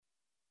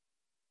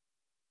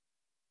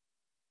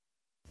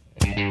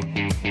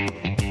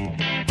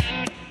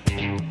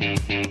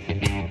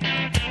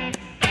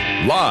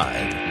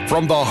Live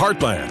from the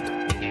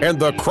heartland and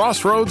the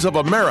crossroads of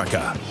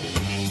America,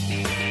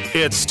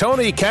 it's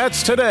Tony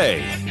Katz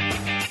Today.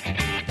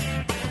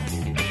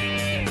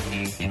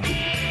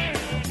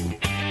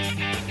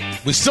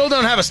 We still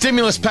don't have a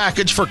stimulus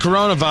package for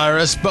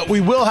coronavirus, but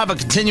we will have a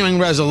continuing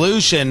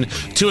resolution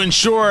to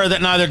ensure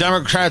that neither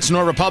Democrats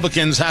nor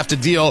Republicans have to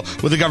deal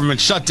with a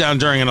government shutdown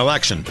during an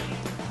election.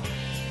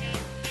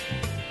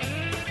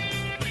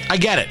 I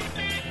get it.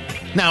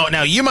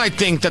 Now, you might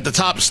think that the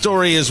top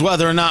story is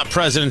whether or not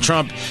President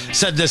Trump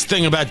said this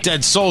thing about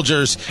dead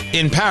soldiers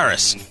in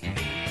Paris.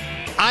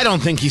 I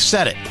don't think he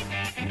said it.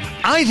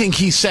 I think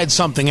he said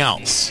something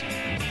else.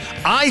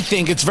 I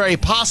think it's very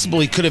possible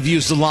he could have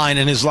used a line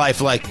in his life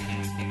like,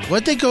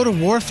 what'd they go to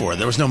war for?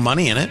 There was no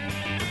money in it.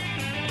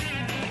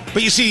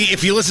 But you see,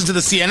 if you listen to the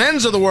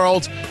CNNs of the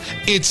world,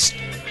 it's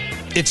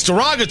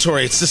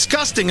derogatory, it's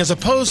disgusting, as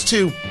opposed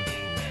to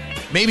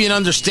maybe an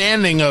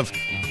understanding of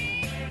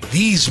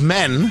these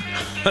men,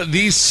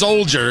 these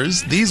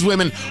soldiers, these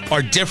women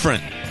are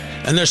different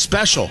and they're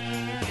special.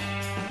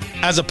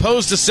 As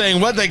opposed to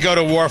saying, what'd they go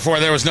to war for?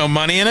 There was no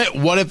money in it.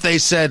 What if they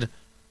said,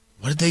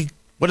 what did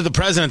the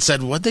president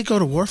said, what'd they go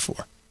to war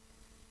for?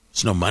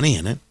 There's no money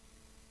in it.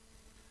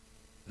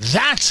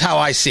 That's how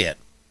I see it.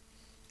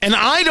 And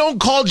I don't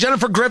call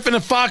Jennifer Griffin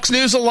of Fox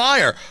News a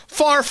liar.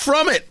 Far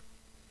from it.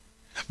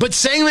 But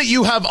saying that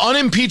you have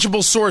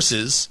unimpeachable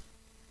sources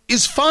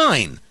is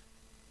fine.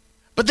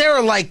 But there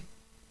are like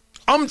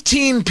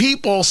umpteen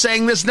people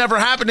saying this never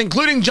happened,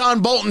 including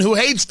John Bolton, who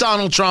hates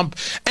Donald Trump.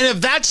 And if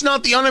that's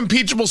not the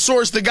unimpeachable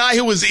source, the guy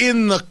who was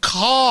in the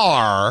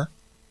car,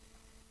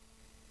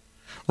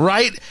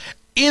 right,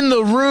 in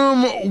the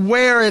room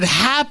where it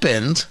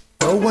happened.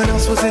 No one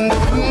else was in the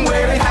room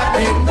where it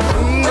happened, the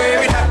room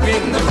where it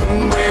happened, the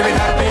room where it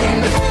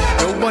happened.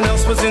 No one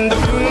else was in the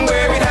room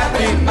where it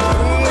happened, the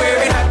room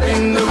where it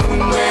happened, the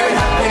room where it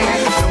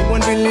happened. No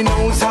one really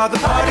knows how the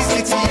party's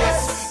get to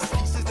yes.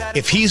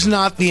 If he's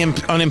not the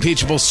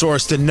unimpeachable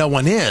source, then no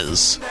one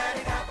is.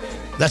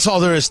 That's all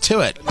there is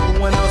to it. No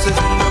one else is in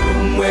the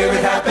room where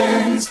it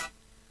happens.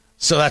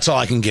 So that's all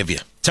I can give you.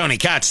 Tony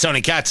Katz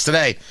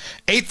Today.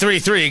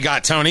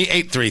 833-GOT-TONY,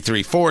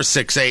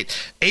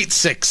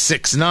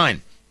 833-468-8669.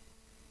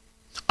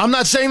 I'm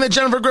not saying that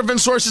Jennifer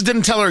Griffin's sources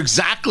didn't tell her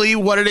exactly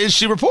what it is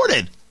she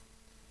reported.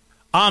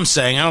 I'm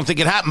saying I don't think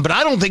it happened, but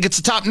I don't think it's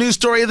the top news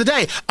story of the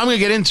day. I'm going to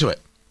get into it.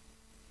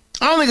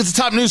 I don't think it's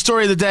the top news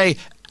story of the day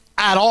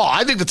at all.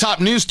 I think the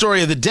top news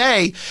story of the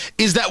day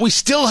is that we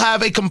still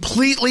have a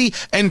completely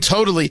and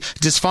totally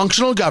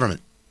dysfunctional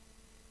government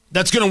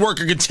that's going to work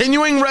a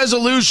continuing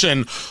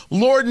resolution.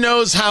 Lord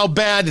knows how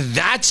bad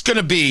that's going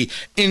to be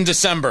in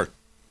December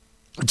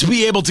to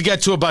be able to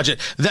get to a budget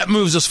that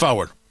moves us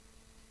forward.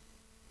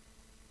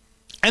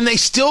 And they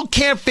still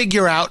can't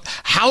figure out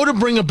how to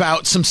bring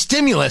about some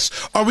stimulus.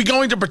 Are we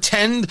going to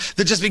pretend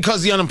that just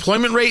because the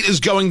unemployment rate is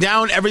going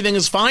down, everything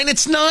is fine?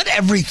 It's not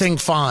everything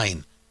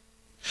fine.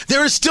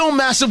 There is still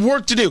massive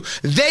work to do.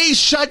 They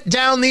shut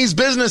down these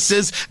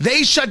businesses.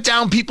 They shut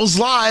down people's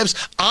lives.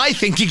 I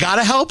think you got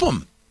to help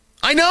them.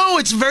 I know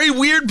it's very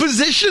weird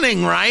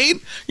positioning, right?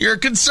 You're a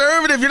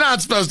conservative. You're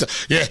not supposed to.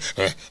 Yeah,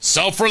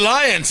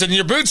 self-reliance and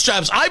your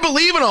bootstraps. I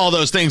believe in all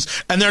those things,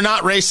 and they're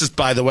not racist,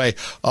 by the way.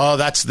 Oh,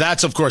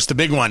 that's of course the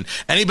big one.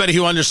 Anybody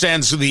who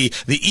understands the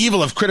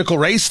evil of critical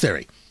race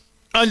theory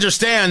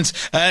understands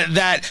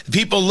that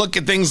people look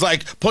at things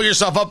like pull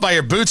yourself up by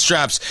your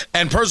bootstraps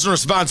and personal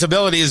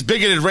responsibility as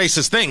bigoted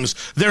racist things.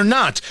 They're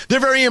not. They're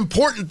very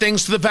important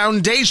things to the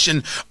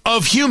foundation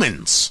of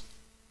humans.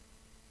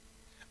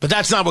 But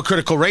that's not what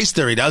critical race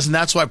theory does, and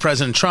that's why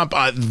President Trump,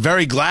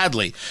 very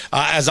gladly,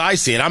 as I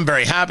see it, I'm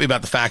very happy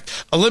about the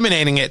fact,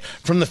 eliminating it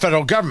from the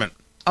federal government.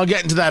 I'll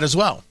get into that as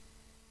well.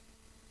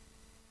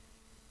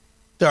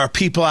 There are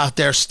people out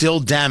there still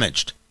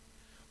damaged.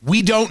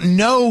 We don't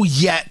know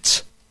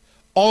yet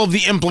all of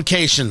the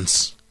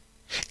implications.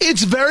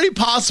 It's very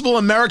possible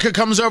America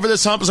comes over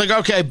this hump. It's like,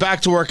 okay,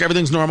 back to work.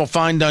 Everything's normal.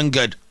 Fine, done,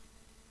 good.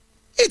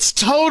 It's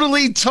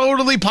totally,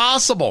 totally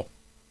possible.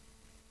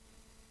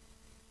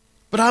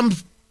 But I'm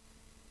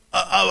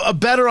a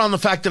better on the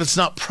fact that it's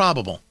not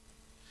probable.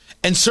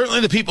 And certainly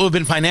the people who've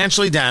been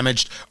financially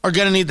damaged are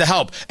going to need the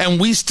help. And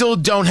we still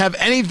don't have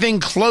anything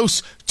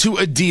close to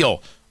a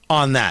deal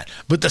on that.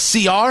 But the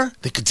CR,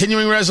 the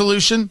continuing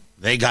resolution,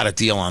 they got a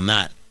deal on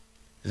that.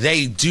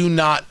 They do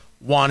not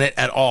want it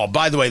at all.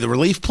 By the way, the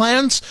relief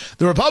plans,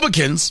 the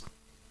Republicans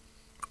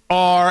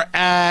are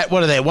at,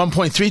 what are they,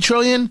 1.3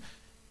 trillion?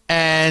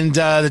 And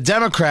the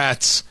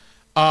Democrats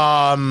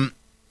are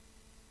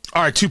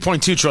at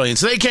 2.2 trillion.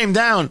 So they came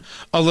down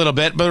a little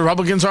bit, but the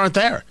Republicans aren't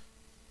there.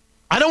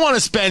 I don't want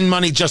to spend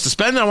money just to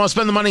spend it. I want to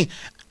spend the money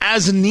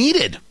as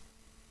needed.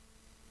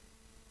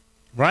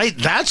 Right?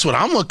 That's what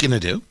I'm looking to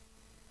do.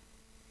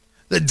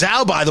 The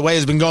Dow, by the way,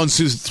 has been going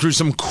through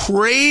some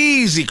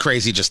crazy,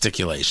 crazy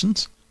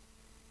gesticulations.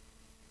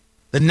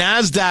 The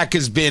NASDAQ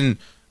has been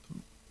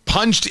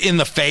punched in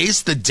the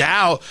face. The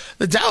Dow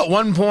at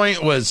one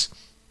point was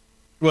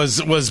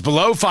was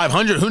below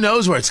 500. Who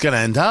knows where it's going to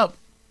end up?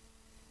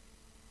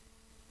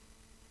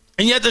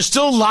 And yet there's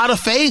still a lot of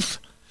faith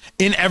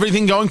in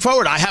everything going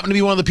forward. I happen to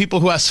be one of the people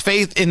who has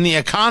faith in the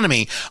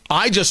economy.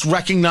 I just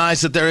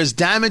recognize that there is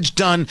damage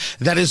done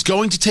that is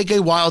going to take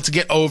a while to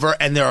get over,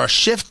 and there are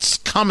shifts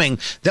coming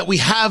that we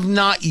have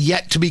not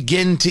yet to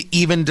begin to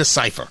even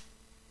decipher.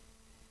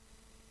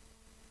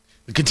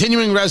 The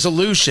continuing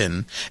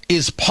resolution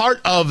is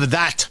part of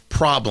that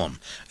problem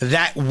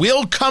that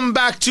will come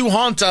back to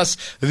haunt us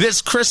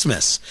this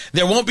Christmas.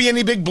 There won't be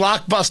any big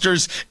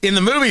blockbusters in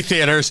the movie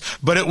theaters,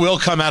 but it will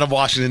come out of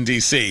Washington,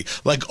 D.C.,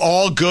 like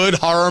all good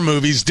horror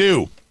movies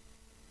do.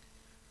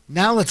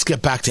 Now let's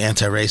get back to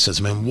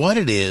anti-racism and what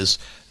it is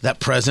that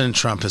President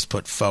Trump has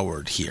put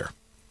forward here.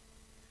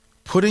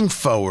 Putting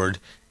forward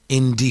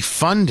in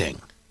defunding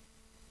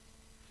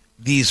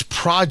these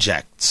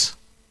projects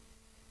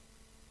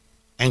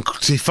and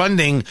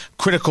defunding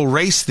critical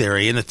race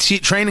theory and the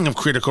training of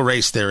critical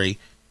race theory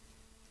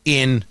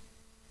in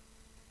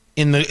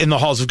the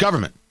halls of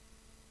government.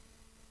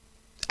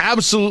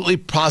 Absolutely,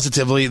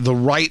 positively the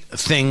right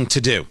thing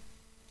to do.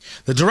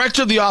 The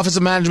director of the Office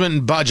of Management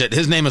and Budget,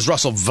 his name is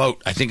Russell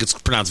Vought, I think it's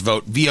pronounced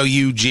Vogt,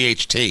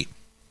 Vought,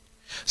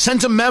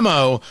 sent a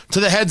memo to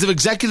the heads of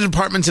executive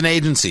departments and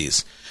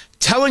agencies,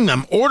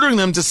 ordering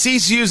them to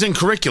cease using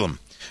curriculum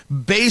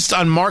based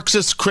on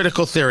Marxist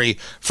critical theory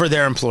for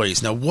their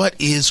employees. Now, what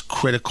is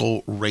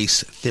critical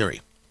race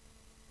theory?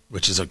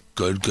 Which is a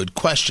good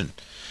question.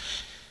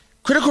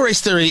 Critical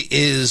race theory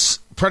is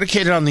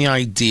predicated on the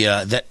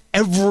idea that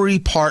every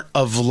part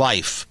of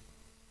life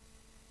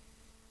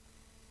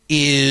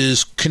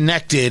is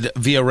connected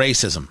via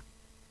racism.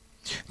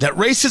 That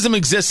racism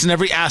exists in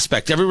every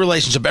aspect, every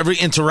relationship, every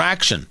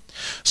interaction.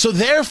 So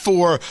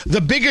therefore,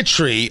 the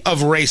bigotry of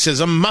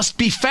racism must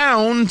be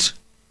found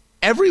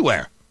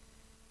everywhere.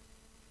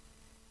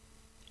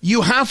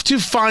 You have to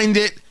find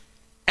it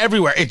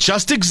everywhere. It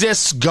just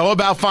exists. Go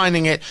about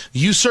finding it.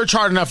 You search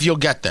hard enough, you'll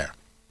get there.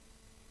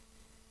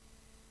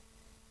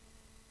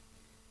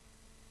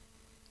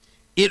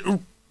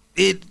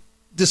 It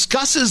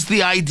discusses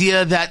the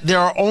idea that there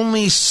are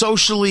only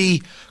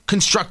socially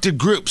constructed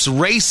groups.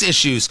 Race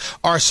issues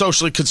are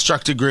socially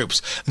constructed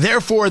groups.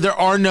 Therefore, there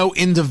are no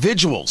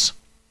individuals.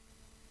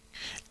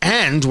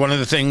 And one of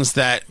the things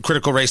that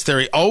critical race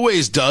theory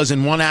always does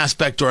in one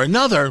aspect or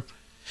another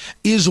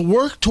is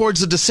work towards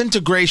the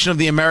disintegration of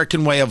the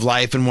American way of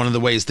life. And one of the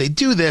ways they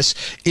do this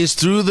is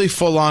through the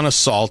full-on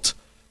assault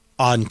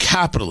on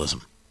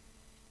capitalism.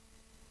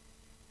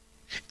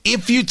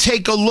 If you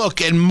take a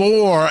look at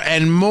more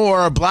and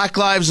more Black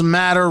Lives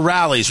Matter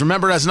rallies,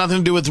 remember it has nothing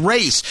to do with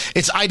race.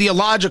 It's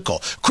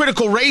ideological.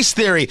 Critical race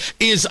theory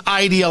is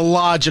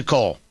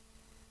ideological.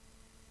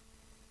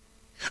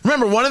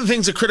 Remember, one of the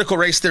things that critical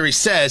race theory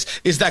says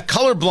is that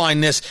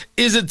colorblindness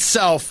is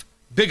itself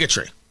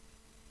bigotry.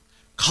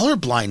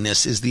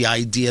 Colorblindness is the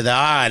idea that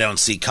I don't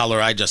see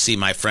color, I just see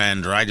my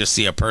friend, or I just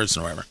see a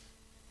person, or whatever.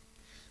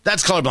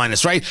 That's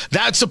colorblindness, right?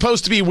 That's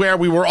supposed to be where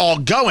we were all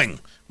going.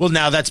 Well,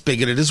 now that's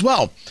bigoted as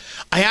well.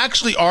 I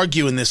actually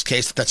argue in this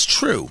case that that's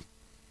true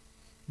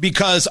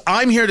because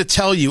I'm here to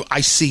tell you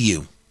I see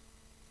you.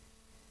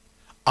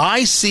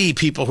 I see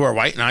people who are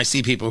white, and I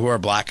see people who are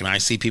black, and I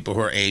see people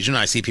who are Asian,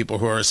 I see people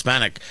who are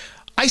Hispanic.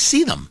 I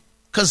see them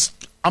because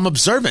I'm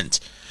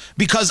observant,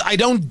 because I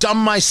don't dumb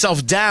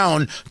myself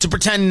down to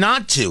pretend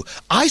not to.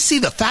 I see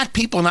the fat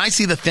people, and I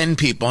see the thin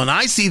people, and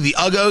I see the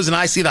uggos, and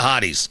I see the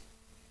hotties.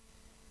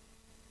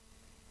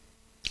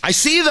 I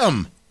see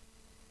them.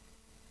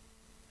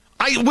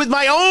 With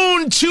my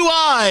own two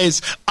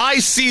eyes, I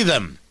see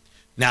them.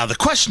 Now, the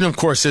question, of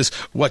course, is,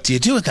 what do you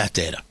do with that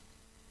data?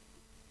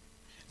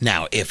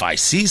 Now, if I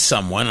see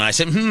someone and I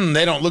say,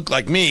 they don't look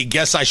like me,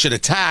 guess I should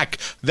attack,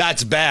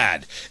 that's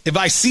bad. If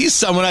I see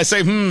someone, I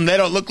say, they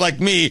don't look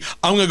like me,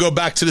 I'm going to go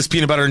back to this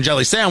peanut butter and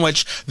jelly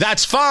sandwich,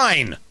 that's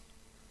fine.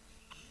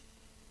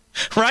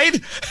 Right?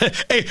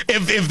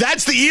 If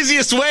that's the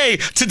easiest way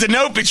to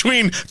denote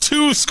between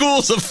two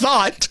schools of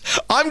thought,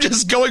 I'm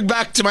just going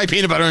back to my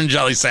peanut butter and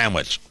jelly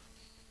sandwich.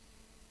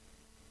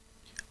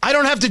 I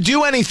don't have to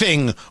do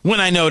anything when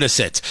I notice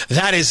it.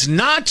 That is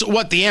not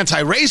what the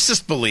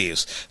anti-racist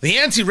believes. The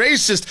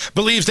anti-racist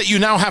believes that you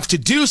now have to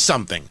do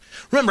something.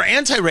 Remember,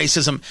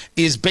 anti-racism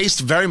is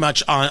based very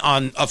much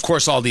on, of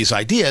course, all these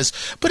ideas,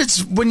 but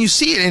it's when you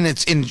see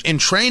it in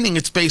training,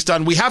 it's based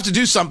on, we have to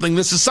do something.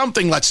 This is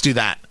something. Let's do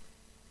that.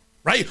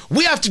 Right?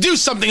 We have to do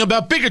something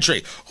about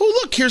bigotry. Oh,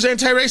 look, here's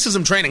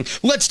anti-racism training.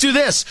 Let's do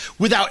this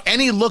without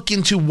any look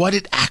into what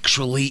it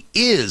actually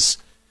is.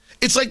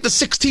 It's like the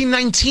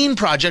 1619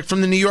 Project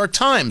from the New York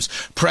Times.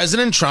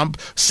 President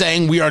Trump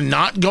saying we are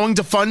not going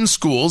to fund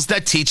schools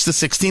that teach the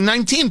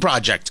 1619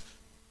 Project.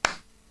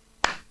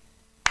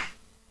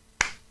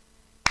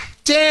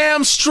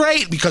 Damn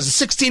straight, because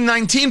the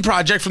 1619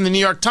 Project from the New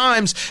York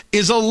Times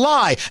is a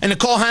lie. And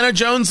Nikole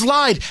Hannah-Jones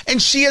lied.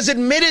 And she has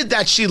admitted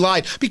that she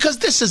lied, because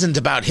this isn't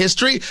about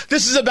history.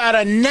 This is about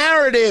a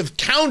narrative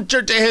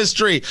counter to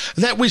history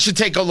that we should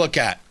take a look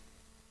at.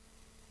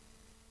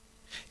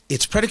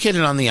 It's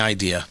predicated on the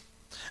idea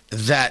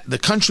that the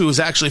country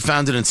was actually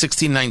founded in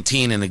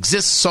 1619 and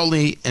exists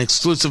solely and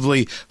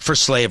exclusively for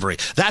slavery.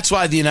 That's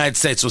why the United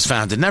States was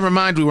founded. Never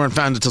mind, we weren't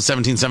founded until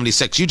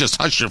 1776. You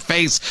just hush your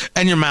face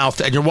and your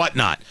mouth and your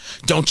whatnot.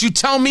 Don't you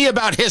tell me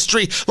about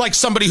history like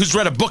somebody who's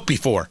read a book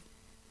before.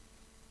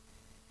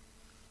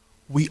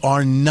 We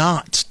are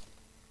not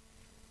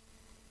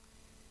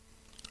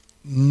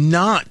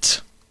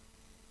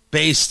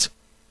based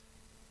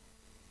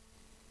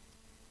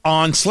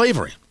on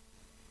slavery.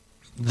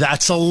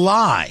 That's a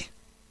lie.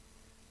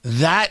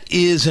 That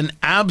is an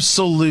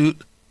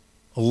absolute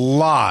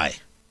lie.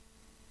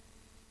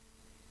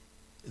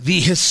 The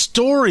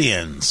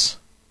historians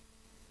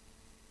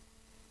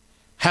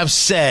have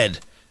said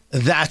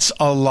that's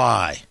a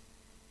lie.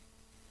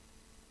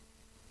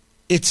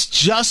 It's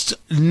just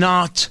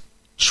not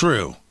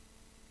true.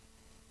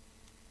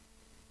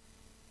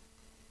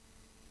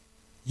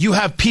 You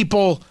have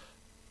people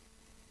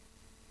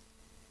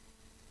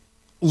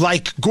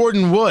like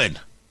Gordon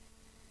Wood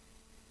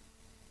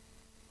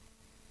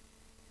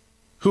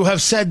who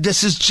have said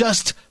this is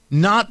just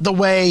not the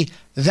way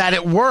that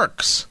it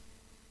works.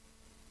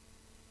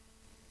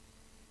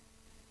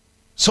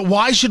 So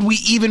why should we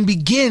even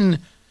begin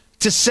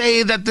to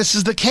say that this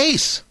is the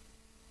case?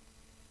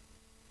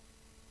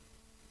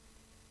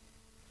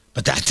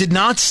 But that did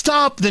not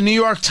stop the New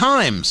York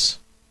Times.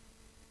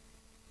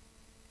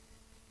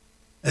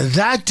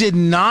 That did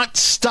not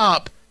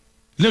stop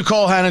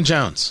Nikole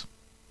Hannah-Jones.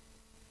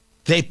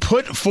 They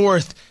put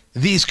forth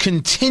these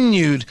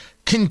continued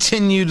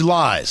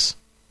lies.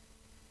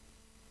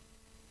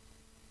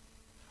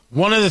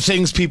 One of the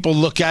things people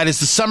look at is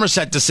the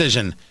Somerset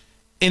decision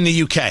in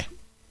the UK.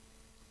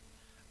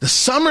 The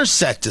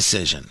Somerset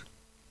decision,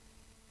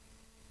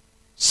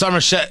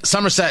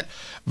 Somerset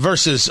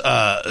versus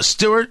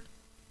Stewart,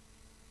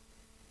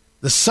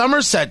 the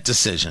Somerset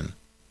decision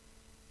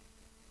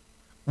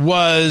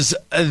was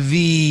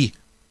the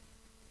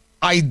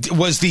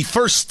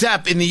first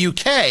step in the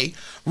UK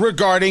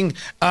regarding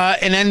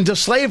an end of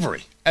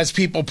slavery, as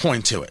people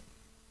point to it.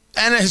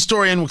 And a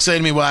historian will say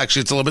to me, well,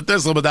 actually, it's a little bit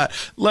this, a little bit that.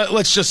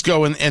 Let's just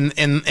go in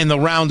the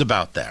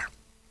roundabout there.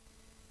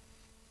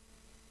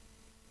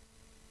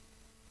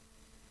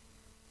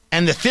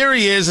 And the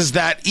theory is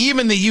that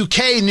even the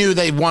UK knew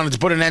they wanted to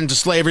put an end to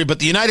slavery, but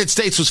the United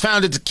States was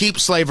founded to keep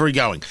slavery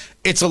going.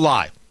 It's a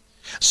lie.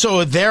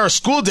 So there are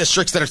school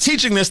districts that are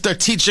teaching this. They're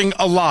teaching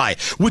a lie,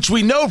 which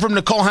we know from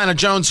Nikole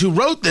Hannah-Jones, who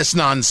wrote this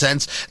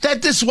nonsense,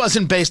 that this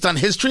wasn't based on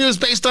history. It was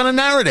based on a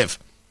narrative,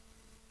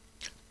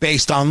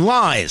 based on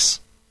lies.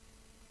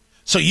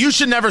 So you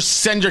should never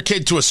send your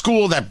kid to a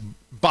school that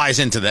buys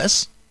into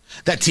this,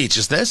 that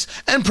teaches this.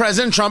 And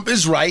President Trump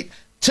is right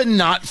to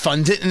not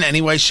fund it in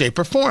any way, shape,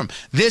 or form.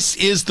 This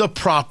is the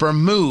proper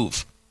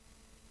move.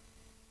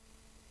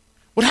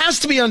 What has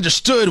to be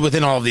understood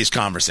within all of these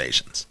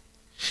conversations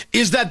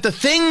is that the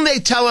thing they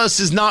tell us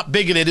is not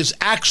bigoted is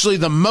actually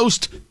the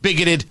most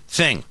bigoted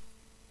thing.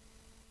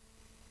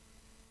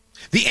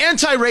 The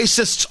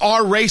anti-racists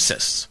are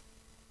racists.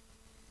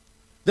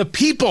 The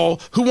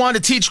people who want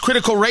to teach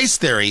critical race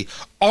theory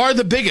are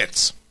the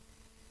bigots.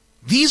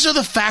 These are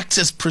the facts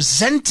as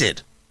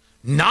presented,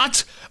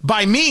 not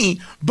by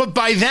me, but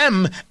by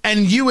them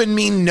and you and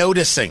me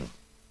noticing.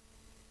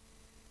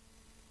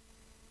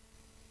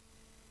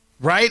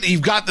 Right?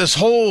 You've got this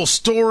whole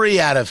story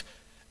out of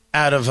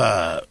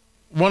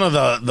one of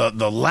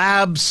the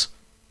labs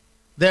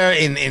there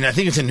in I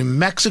think it's in New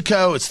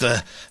Mexico. It's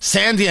the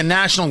Sandia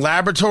National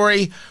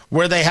Laboratory,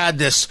 where they had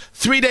this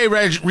 3-day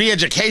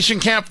re-education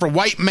camp for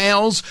white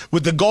males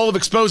with the goal of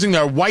exposing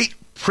their white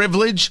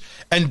privilege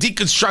and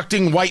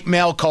deconstructing white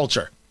male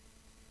culture.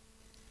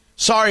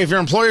 Sorry, if your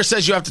employer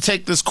says you have to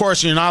take this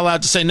course and you're not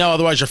allowed to say no,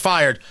 otherwise you're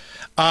fired.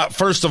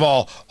 First of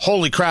all,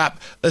 holy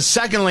crap.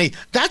 Secondly,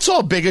 that's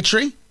all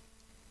bigotry.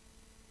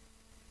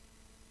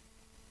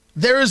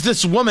 There is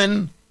this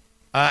woman,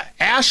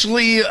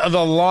 Ashley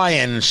the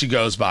Lion, she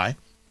goes by,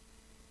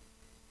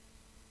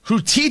 who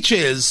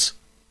teaches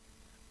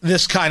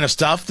this kind of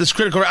stuff, this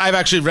critical. I've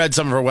actually read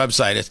some of her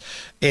website.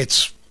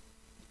 It's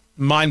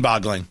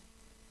mind-boggling.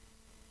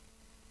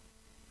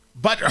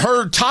 But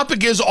her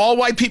topic is all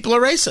white people are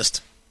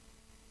racist.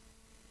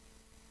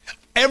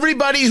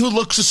 Everybody who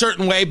looks a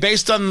certain way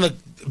based on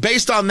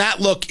that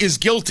look is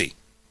guilty,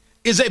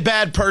 is a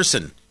bad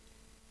person.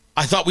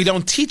 I thought we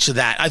don't teach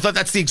that. I thought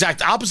that's the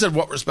exact opposite of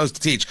what we're supposed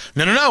to teach.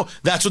 No.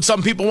 That's what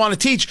some people want to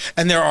teach.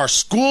 And there are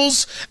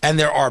schools and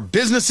there are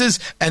businesses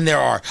and there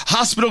are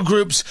hospital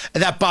groups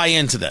that buy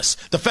into this.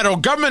 The federal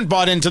government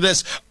bought into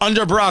this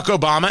under Barack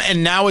Obama,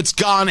 and now it's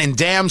gone and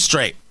damn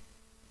straight.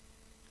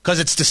 Because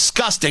it's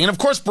disgusting. And of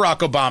course Barack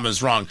Obama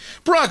is wrong.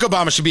 Barack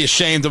Obama should be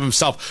ashamed of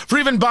himself for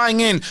even buying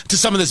in to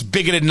some of this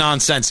bigoted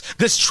nonsense,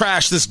 this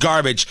trash, this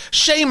garbage.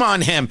 Shame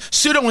on him.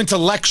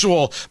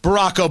 Pseudo-intellectual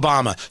Barack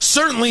Obama.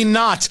 Certainly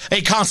not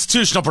a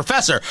constitutional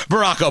professor,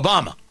 Barack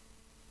Obama.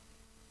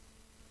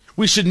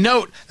 We should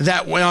note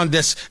that when on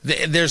this,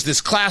 there's this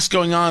class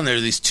going on. There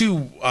are these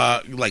two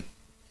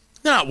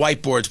they're not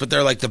whiteboards, but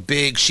they're like the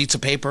big sheets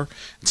of paper,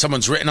 and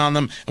someone's written on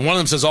them, and one of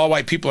them says all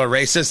white people are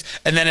racist,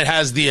 and then it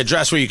has the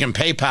address where you can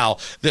PayPal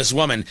this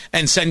woman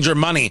and send your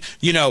money,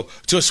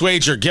 to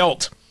assuage your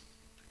guilt.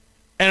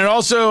 And it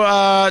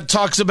also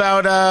talks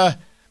about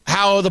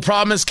how the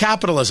problem is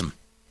capitalism.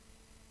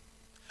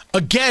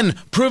 Again,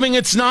 proving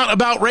it's not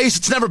about race.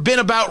 It's never been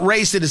about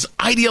race. It is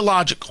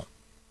ideological.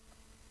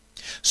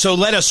 So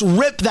let us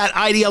rip that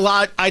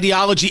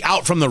ideology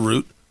out from the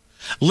root.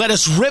 Let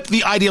us rip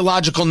the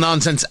ideological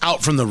nonsense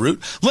out from the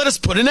root. Let us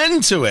put an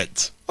end to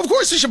it. Of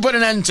course we should put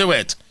an end to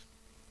it.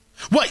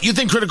 What, you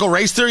think critical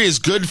race theory is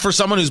good for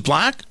someone who's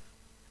black?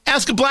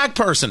 Ask a black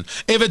person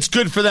if it's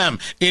good for them.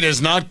 It is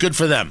not good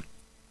for them.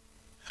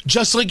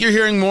 Just like you're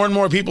hearing more and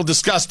more people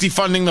discuss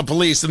defunding the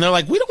police, and they're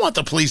like, we don't want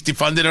the police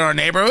defunded in our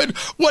neighborhood.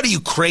 What, are you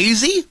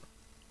crazy?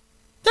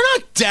 They're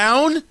not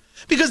down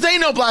because they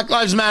know Black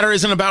Lives Matter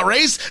isn't about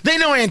race. They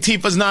know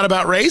Antifa's not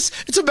about race.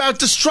 It's about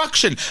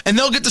destruction, and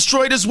they'll get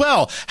destroyed as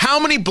well. How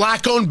many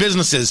black-owned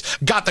businesses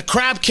got the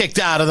crap kicked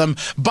out of them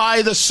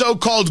by the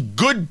so-called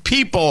good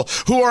people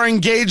who are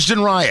engaged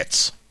in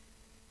riots?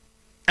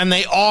 And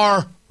they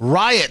are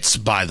riots,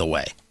 by the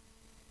way.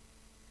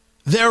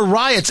 They're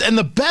riots. And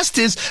the best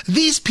is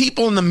these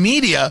people in the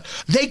media,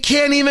 they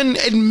can't even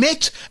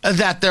admit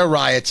that they're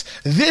riots.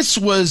 This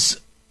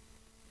was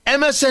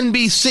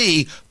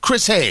MSNBC,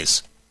 Chris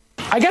Hayes.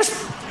 I guess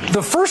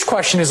the first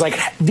question is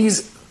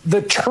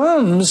the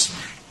terms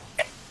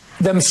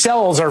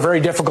themselves are very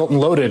difficult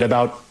and loaded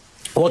about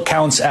what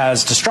counts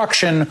as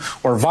destruction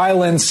or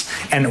violence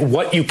and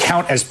what you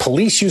count as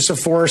police use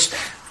of force.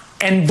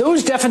 And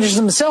those definitions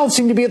themselves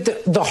seem to be at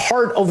the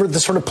heart over the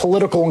sort of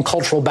political and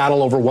cultural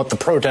battle over what the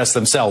protests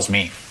themselves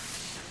mean.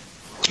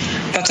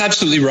 That's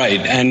absolutely right.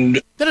 And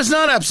that is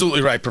not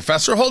absolutely right,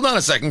 Professor. Hold on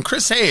a second.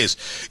 Chris Hayes,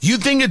 you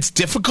think it's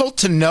difficult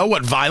to know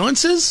what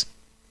violence is?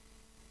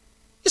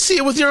 You see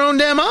it with your own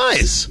damn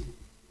eyes.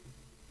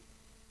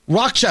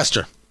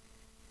 Rochester.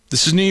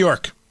 This is New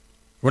York.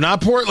 We're not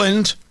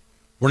Portland.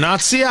 We're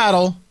not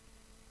Seattle.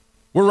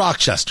 We're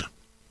Rochester.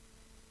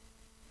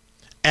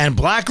 And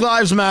Black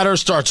Lives Matter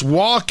starts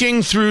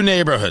walking through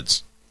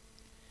neighborhoods.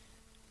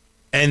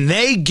 And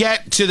they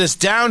get to this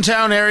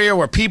downtown area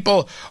where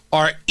people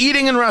are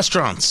eating in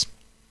restaurants.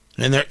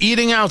 And they're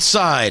eating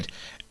outside.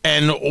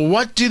 And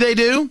what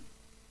do?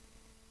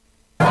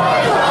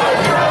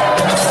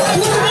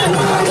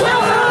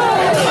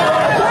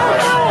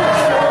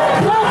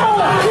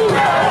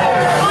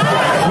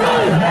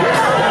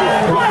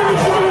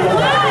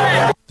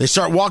 They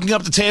start walking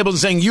up the table and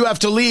saying, you have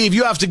to leave,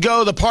 you have to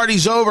go, the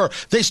party's over.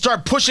 They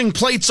start pushing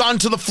plates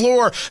onto the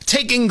floor,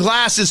 taking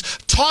glasses,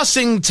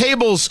 tossing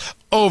tables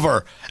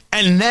over,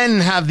 and then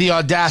have the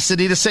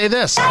audacity to say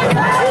this.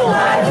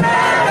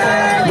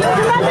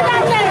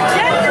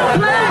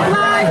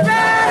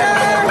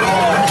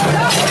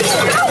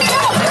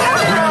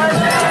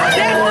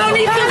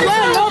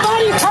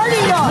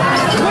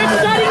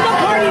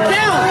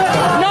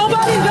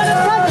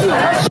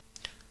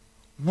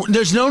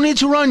 There's no need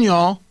to run,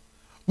 y'all.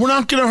 We're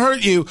not going to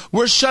hurt you.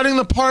 We're shutting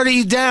the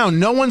party down.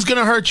 No one's going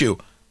to hurt you.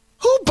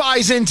 Who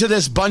buys into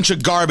this bunch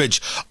of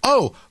garbage?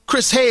 Oh,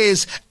 Chris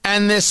Hayes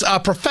and this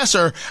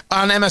professor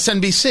on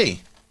MSNBC.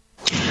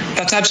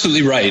 That's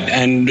absolutely right.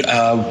 And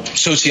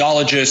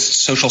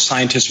sociologists, social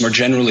scientists more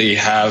generally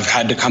have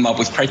had to come up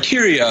with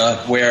criteria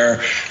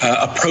where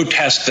a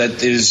protest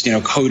that is,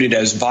 coded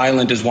as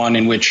violent is one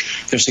in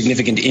which there's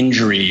significant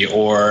injury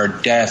or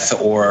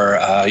death or,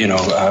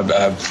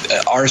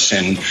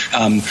 arson.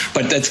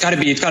 But it's got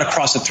to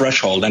cross a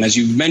threshold. And as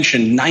you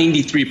mentioned,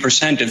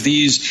 93% of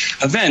these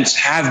events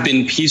have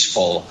been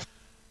peaceful.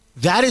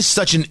 That is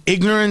such an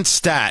ignorant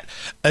stat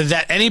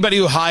that anybody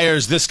who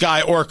hires this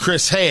guy or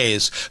Chris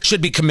Hayes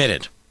should be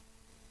committed.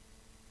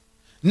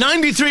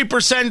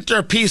 93%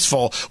 are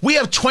peaceful. We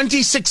have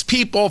 26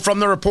 people from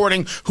the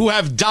reporting who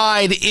have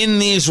died in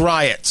these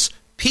riots.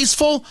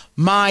 Peaceful?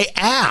 My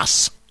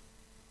ass.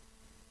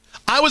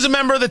 I was a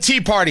member of the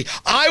Tea Party.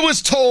 I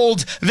was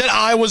told that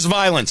I was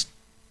violent.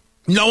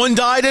 No one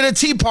died at a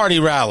Tea Party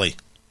rally.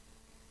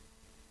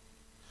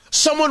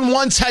 Someone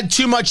once had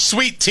too much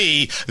sweet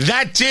tea.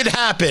 That did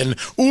happen.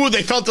 Ooh,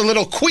 they felt a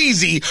little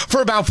queasy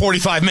for about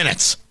 45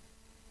 minutes.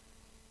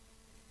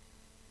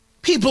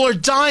 People are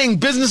dying.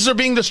 Businesses are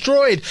being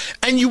destroyed.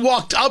 And you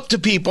walked up to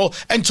people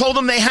and told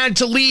them they had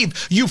to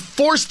leave. You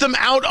forced them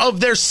out of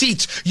their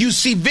seats. You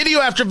see video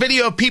after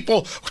video of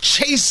people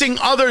chasing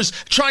others,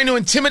 trying to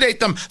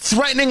intimidate them,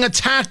 threatening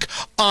attack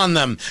on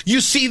them.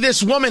 You see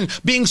this woman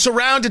being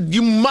surrounded.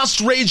 You must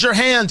raise your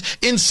hand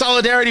in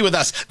solidarity with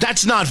us.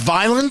 That's not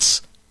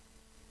violence.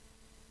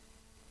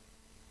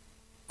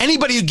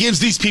 Anybody who gives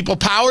these people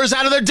power is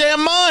out of their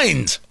damn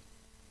mind.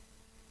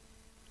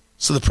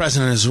 So the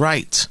president is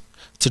right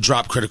to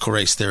drop critical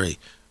race theory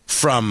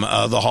from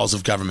the halls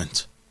of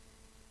government.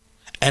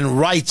 And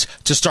right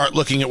to start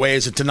looking at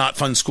ways to not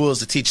fund schools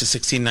to teach the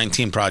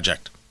 1619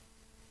 Project.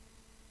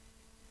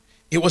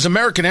 It was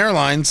American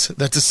Airlines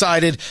that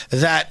decided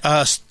that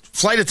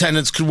flight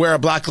attendants could wear a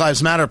Black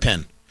Lives Matter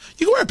pin.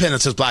 You can wear a pin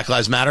that says Black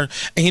Lives Matter.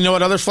 And you know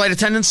what other flight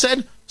attendants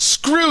said?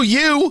 Screw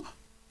you.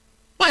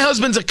 My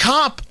husband's a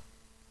cop.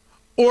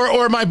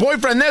 Or my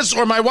boyfriend this,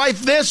 or my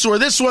wife this, or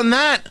this one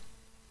that.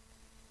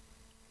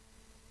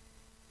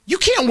 You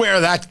can't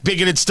wear that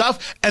bigoted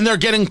stuff, and they're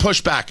getting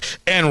pushback,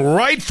 and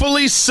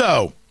rightfully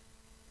so.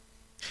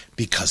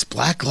 Because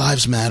Black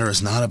Lives Matter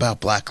is not about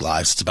black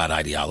lives, it's about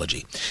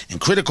ideology. And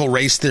critical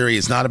race theory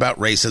is not about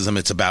racism,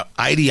 it's about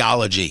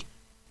ideology.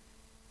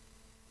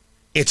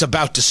 It's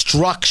about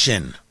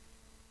destruction.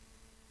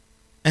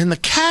 And the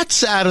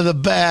cat's out of the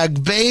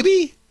bag,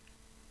 baby.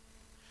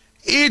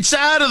 It's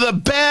out of the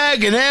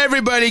bag and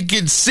everybody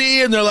can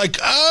see and they're like,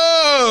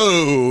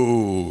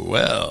 oh,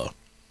 well,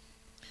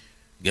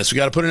 guess we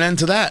got to put an end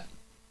to that.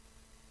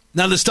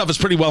 Now, this stuff is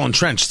pretty well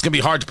entrenched. It's going to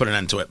be hard to put an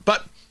end to it.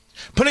 But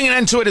putting an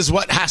end to it is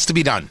what has to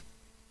be done.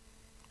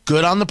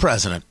 Good on the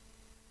president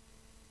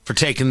for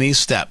taking these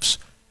steps.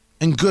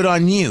 And good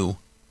on you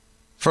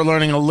for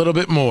learning a little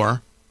bit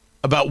more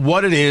about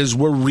what it is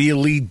we're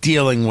really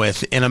dealing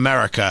with in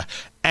America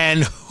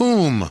and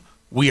whom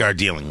we are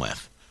dealing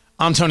with.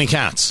 I'm Tony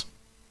Katz.